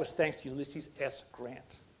 And that was thanks to Ulysses S.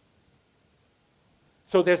 Grant.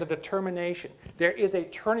 So there's a determination. There is a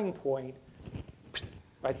turning point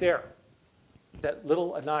right there. That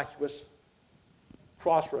little innocuous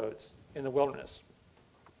crossroads in the wilderness.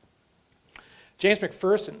 James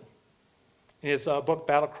McPherson, in his book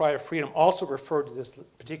Battle Cry of Freedom, also referred to this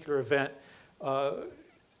particular event,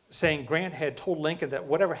 saying Grant had told Lincoln that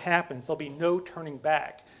whatever happens, there'll be no turning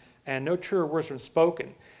back, and no truer words were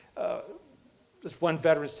spoken. This one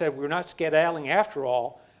veteran said, we're not skedaddling after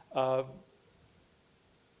all.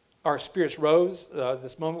 Our spirits rose.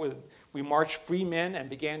 This moment we marched free men and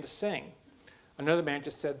began to sing. Another man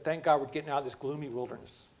just said, thank God we're getting out of this gloomy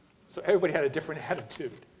wilderness. So everybody had a different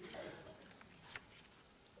attitude.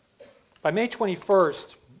 By May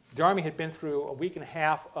 21st, the Army had been through a week and a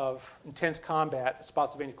half of intense combat at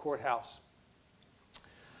Spotsylvania Courthouse.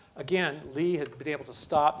 Again, Lee had been able to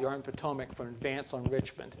stop the Army of the Potomac from an advance on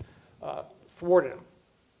Richmond, thwarted him,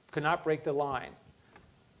 could not break the line.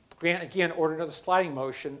 Grant again ordered another sliding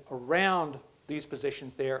motion around Lee's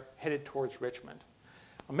positions there, headed towards Richmond.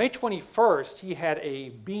 On May 21st, he had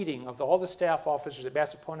a meeting of all the staff officers at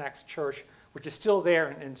Massaponax Church, which is still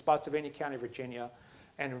there in Spotsylvania County, Virginia.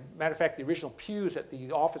 And as a matter of fact, the original pews that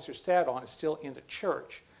the officers sat on is still in the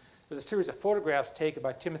church. There's a series of photographs taken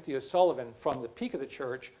by Timothy O'Sullivan from the peak of the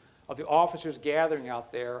church of the officers gathering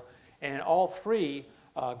out there. And in all three,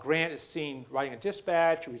 Grant is seen writing a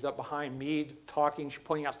dispatch, or he's up behind Meade talking,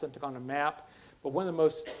 pointing out something on a map. But one of the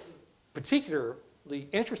most particularly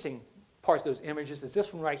interesting parts of those images is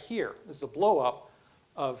this one right here. This is a blow-up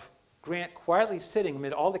of Grant quietly sitting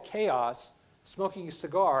amid all the chaos, smoking a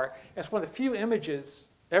cigar. And it's one of the few images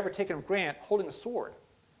ever taken of Grant holding a sword.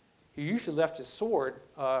 He usually left his sword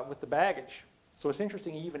with the baggage. So it's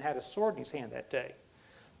interesting he even had a sword in his hand that day.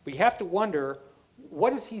 But you have to wonder,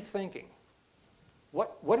 what is he thinking?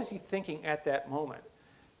 What is he thinking at that moment?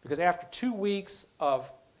 Because after 2 weeks of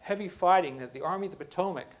heavy fighting, that the Army of the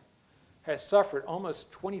Potomac has suffered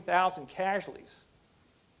almost 20,000 casualties,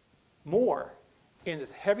 more in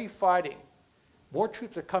this heavy fighting. More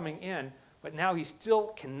troops are coming in, but now he still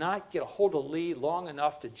cannot get a hold of Lee long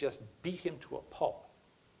enough to just beat him to a pulp.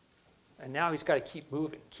 And now he's got to keep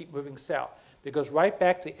moving south. that goes right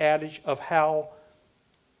back to the adage of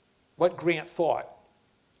what Grant thought.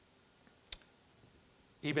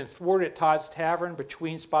 He'd been thwarted at Todd's Tavern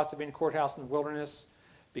between Spotsylvania Courthouse and the Wilderness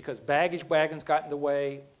because baggage wagons got in the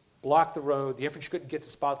way, blocked the road. The infantry couldn't get to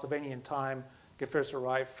Spotsylvania in time. Confederates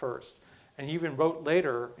arrived first. And he even wrote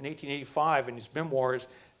later, in 1885, in his memoirs,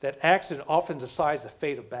 that accident often decides the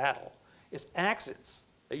fate of battle. It's accidents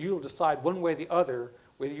that you will decide one way or the other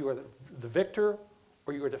whether you are the victor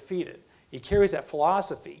or you are defeated. He carries that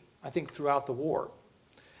philosophy, I think, throughout the war.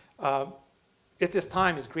 At this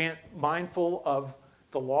time, is Grant mindful of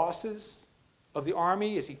the losses of the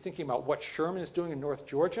Army? Is he thinking about what Sherman is doing in North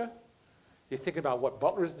Georgia? Is he thinking about what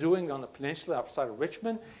Butler is doing on the peninsula outside of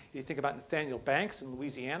Richmond? Is he thinking about Nathaniel Banks in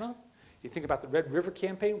Louisiana? Is he thinking about the Red River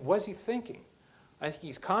Campaign? What is he thinking? I think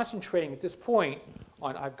he's concentrating at this point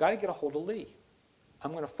on, I've got to get a hold of Lee.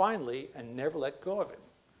 I'm going to find Lee and never let go of him.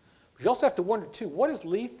 But you also have to wonder, too, what is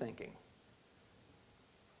Lee thinking?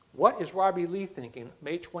 What is Robert E. Lee thinking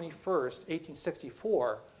May 21st,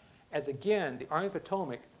 1864, as again, the Army of the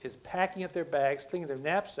Potomac is packing up their bags, slinging their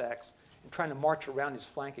knapsacks, and trying to march around his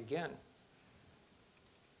flank again?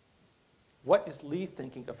 What is Lee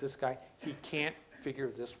thinking of this guy? He can't figure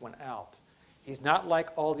this one out. He's not like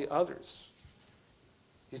all the others.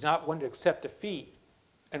 He's not one to accept defeat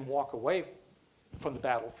and walk away from the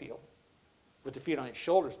battlefield with defeat on his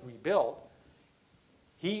shoulders to rebuild.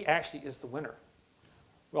 He actually is the winner.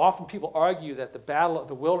 Well, often people argue that the Battle of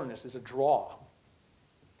the Wilderness is a draw.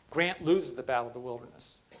 Grant loses the Battle of the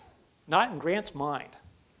Wilderness. Not in Grant's mind.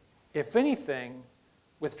 If anything,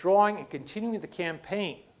 withdrawing and continuing the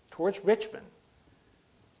campaign towards Richmond,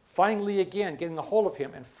 finding Lee again, getting a hold of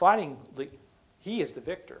him, and fighting Lee, he is the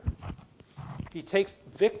victor. He takes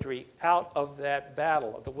victory out of that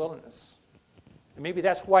Battle of the Wilderness. And maybe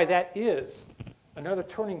that's why that is another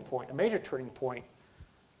turning point, a major turning point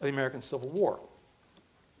of the American Civil War.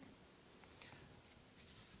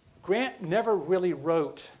 Grant never really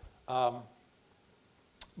wrote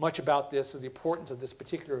much about this or the importance of this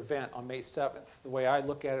particular event on May 7th, the way I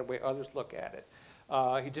look at it, the way others look at it.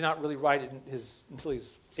 He did not really write it until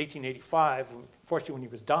he's 1885. Unfortunately, when he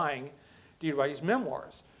was dying, did he write his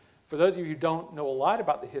memoirs. For those of you who don't know a lot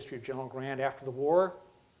about the history of General Grant after the war,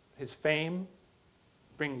 his fame,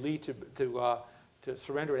 bring Lee to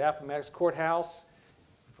surrender at Appomattox Courthouse,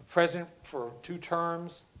 president for 2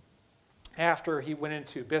 terms, after he went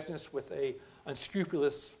into business with a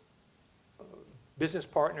unscrupulous business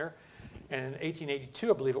partner, and in 1882,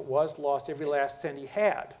 I believe it was, lost every last cent he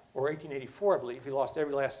had, or 1884, I believe, he lost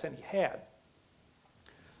every last cent he had.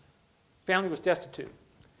 Family was destitute.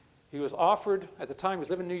 He was offered, at the time he was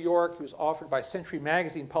living in New York, he was offered by Century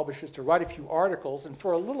Magazine publishers to write a few articles, and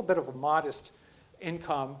for a little bit of a modest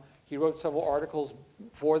income, he wrote several articles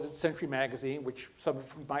for the Century Magazine, which some of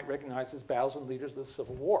you might recognize as Battles and Leaders of the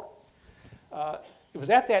Civil War. It was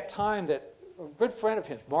at that time that a good friend of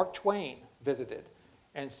his, Mark Twain, visited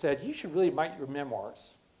and said, you should really write your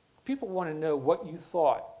memoirs. People want to know what you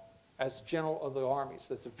thought as general of the armies,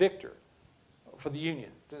 as a victor for the Union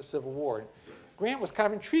in the Civil War. And Grant was kind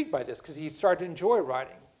of intrigued by this because he started to enjoy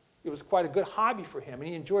writing. It was quite a good hobby for him, and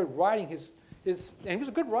he enjoyed writing and he was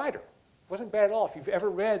a good writer. Wasn't bad at all. If you've ever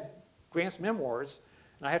read Grant's memoirs,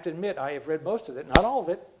 and I have to admit, I have read most of it, not all of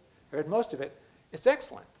it, I read most of it, it's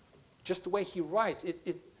excellent. Just the way he writes,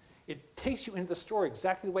 it takes you into the story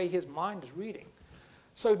exactly the way his mind is reading.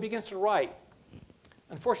 So he begins to write.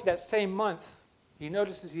 Unfortunately, that same month, he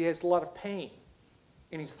notices he has a lot of pain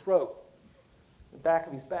in his throat, the back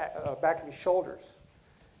of his shoulders.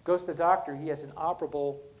 Goes to the doctor, he has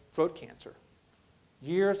inoperable throat cancer.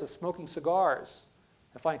 Years of smoking cigars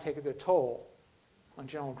have finally taken their toll on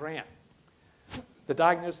General Grant. The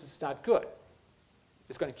diagnosis is not good.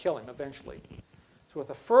 It's going to kill him eventually. So with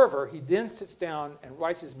a fervor, he then sits down and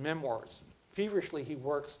writes his memoirs. Feverishly, he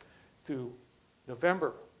works through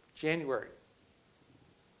November, January,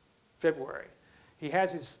 February. He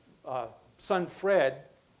has his son Fred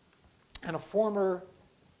and a former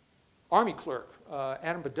Army clerk,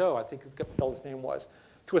 Adam Badeau, I think the fellow's name was,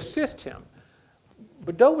 to assist him.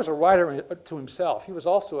 Badeau was a writer to himself. He was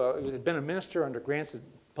also he had been a minister under Grant's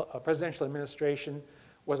presidential administration,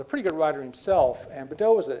 was a pretty good writer himself, and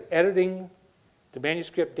Badeau was editing the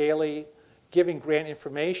manuscript daily, giving Grant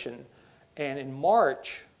information. And in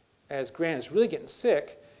March, as Grant is really getting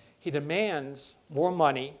sick, he demands more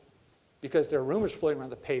money because there are rumors floating around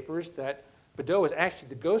the papers that Badeau is actually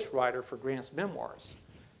the ghostwriter for Grant's memoirs.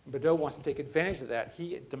 And Badeau wants to take advantage of that.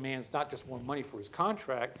 He demands not just more money for his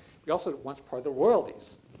contract, he also wants part of the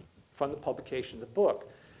royalties from the publication of the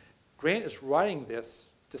book. Grant is writing this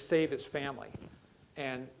to save his family,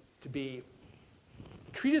 and to be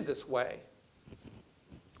treated this way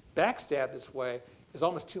backstabbed this way is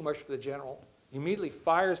almost too much for the general. He immediately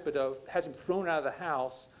fires Badeau, has him thrown out of the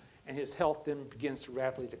house, and his health then begins to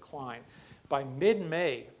rapidly decline. By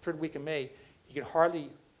mid-May, third week of May, he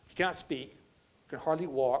cannot speak, can hardly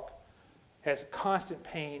walk, has constant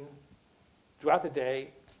pain throughout the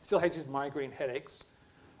day, still has these migraine headaches.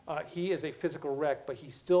 He is a physical wreck, but he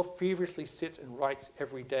still feverishly sits and writes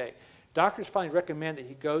every day. Doctors finally recommend that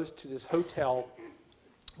he goes to this hotel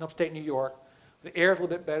in upstate New York. The air is a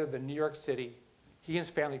little bit better than New York City. He and his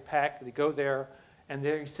family pack, they go there, and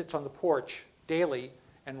there he sits on the porch daily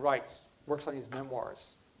and writes, works on his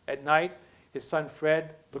memoirs. At night, his son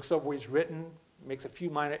Fred looks over what he's written, makes a few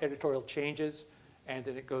minor editorial changes, and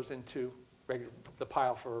then it goes into the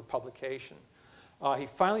pile for publication. He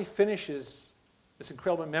finally finishes this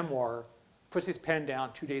incredible memoir, puts his pen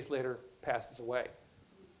down, 2 days later, passes away.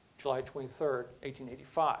 July 23rd,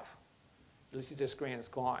 1885. Ulysses S. Grant is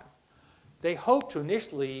gone. They hoped to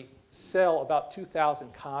initially sell about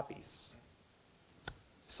 2,000 copies.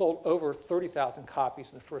 Sold over 30,000 copies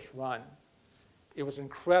in the first run. It was an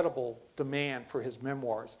incredible demand for his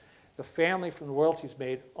memoirs. The family from the royalties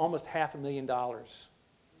made almost $500,000,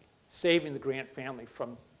 saving the Grant family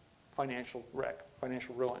from financial wreck,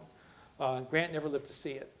 financial ruin. Grant never lived to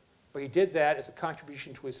see it, but he did that as a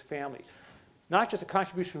contribution to his family. Not just a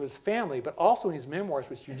contribution to his family, but also in his memoirs,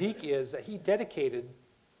 what's unique is that he dedicated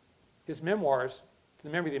his memoirs to the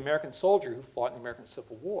memory of the American soldier who fought in the American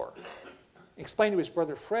Civil War. He explained to his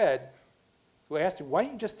brother Fred, who asked him, why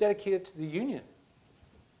don't you just dedicate it to the Union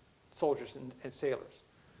soldiers and sailors?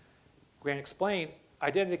 Grant explained,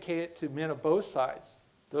 I dedicate it to men of both sides,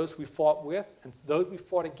 those we fought with and those we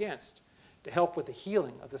fought against, to help with the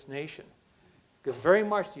healing of this nation. Because very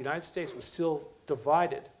much the United States was still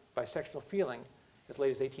divided by sectional feeling as late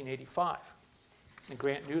as 1885. And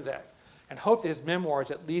Grant knew that, and hoped that his memoirs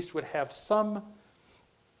at least would have some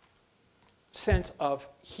sense of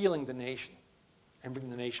healing the nation and bringing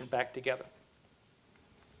the nation back together.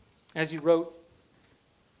 As he wrote,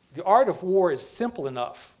 the art of war is simple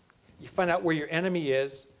enough. You find out where your enemy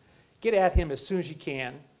is, get at him as soon as you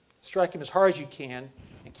can, strike him as hard as you can,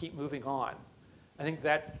 and keep moving on. I think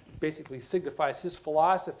that basically signifies his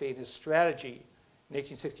philosophy and his strategy in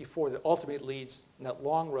 1864 that ultimately leads in that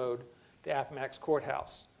long road to Appomattox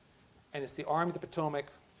Courthouse. And it's the Army of the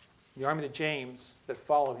Potomac, the Army of the James that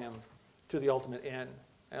follow him to the ultimate end,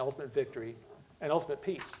 and ultimate victory, and ultimate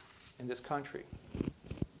peace in this country.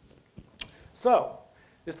 So,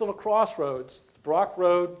 this little crossroads, Brock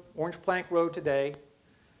Road, Orange Plank Road today,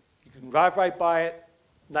 you can drive right by it,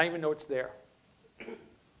 not even know it's there.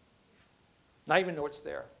 Not even know it's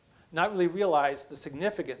there. Not really realize the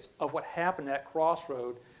significance of what happened at that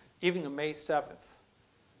crossroad, even on May 7th.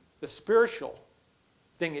 The spiritual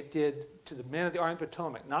thing it did to the men of the Army of the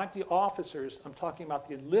Potomac, not the officers, I'm talking about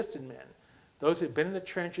the enlisted men, those who had been in the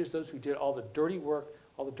trenches, those who did all the dirty work,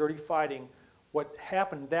 all the dirty fighting. What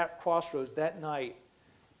happened at that crossroads that night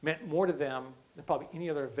meant more to them than probably any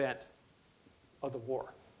other event of the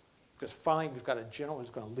war. Because finally we've got a general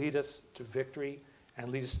who's going to lead us to victory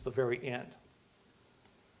and lead us to the very end.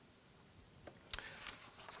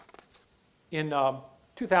 In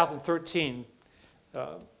 2013,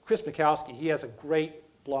 Chris Mikowski, he has a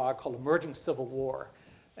great blog called Emerging Civil War,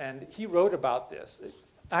 and he wrote about this.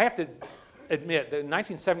 I have to admit that in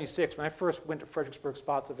 1976, when I first went to Fredericksburg,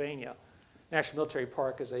 Spotsylvania, National Military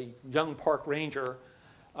Park, as a young park ranger,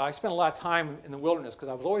 I spent a lot of time in the wilderness because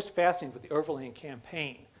I was always fascinated with the Overland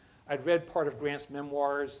Campaign. I'd read part of Grant's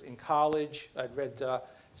memoirs in college. I'd read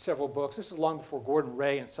several books. This is long before Gordon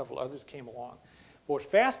Ray and several others came along. But what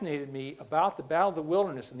fascinated me about the Battle of the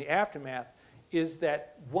Wilderness and the aftermath is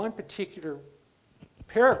that one particular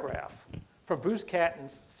paragraph from Bruce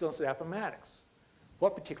Catton's Stillness at Appomattox.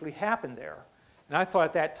 What particularly happened there? And I thought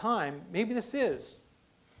at that time, maybe this is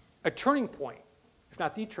a turning point, if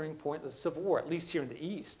not the turning point of the Civil War, at least here in the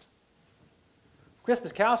East. Chris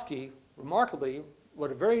Mikowski, remarkably,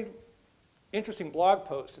 wrote a very interesting blog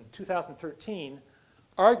post in 2013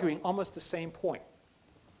 arguing almost the same point.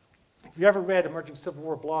 If you ever read Emerging Civil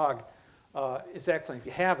War blog, it's excellent. If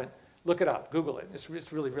you haven't, look it up, Google it. It's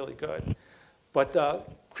really, really good. But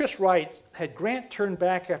Chris writes, had Grant turned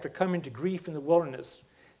back after coming to grief in the wilderness,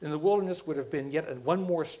 then the wilderness would have been yet one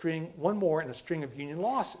more in a string of Union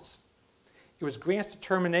losses. It was Grant's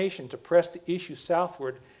determination to press the issue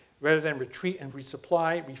southward rather than retreat and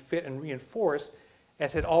resupply, refit, and reinforce,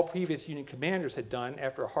 as had all previous Union commanders had done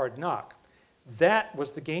after a hard knock. That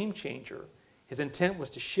was the game changer. His intent was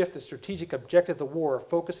to shift the strategic objective of the war,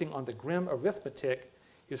 focusing on the grim arithmetic.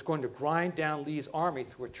 He was going to grind down Lee's army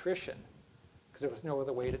through attrition, because there was no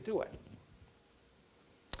other way to do it.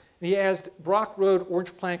 And he adds, Brock Road,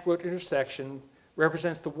 Orange Plank Road intersection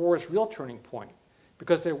represents the war's real turning point,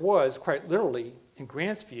 because there was, quite literally, in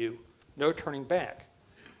Grant's view, no turning back.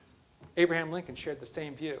 Abraham Lincoln shared the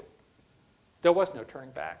same view. There was no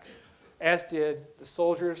turning back, as did the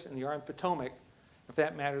soldiers in the Army of the Potomac, and for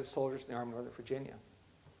that matter, the soldiers in the Army of Northern Virginia.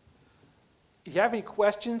 If you have any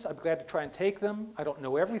questions, I'd be glad to try and take them. I don't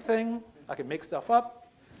know everything. I can make stuff up.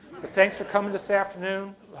 But thanks for coming this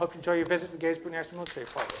afternoon. I hope you enjoy your visit to Gettysburg National Military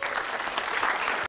Park.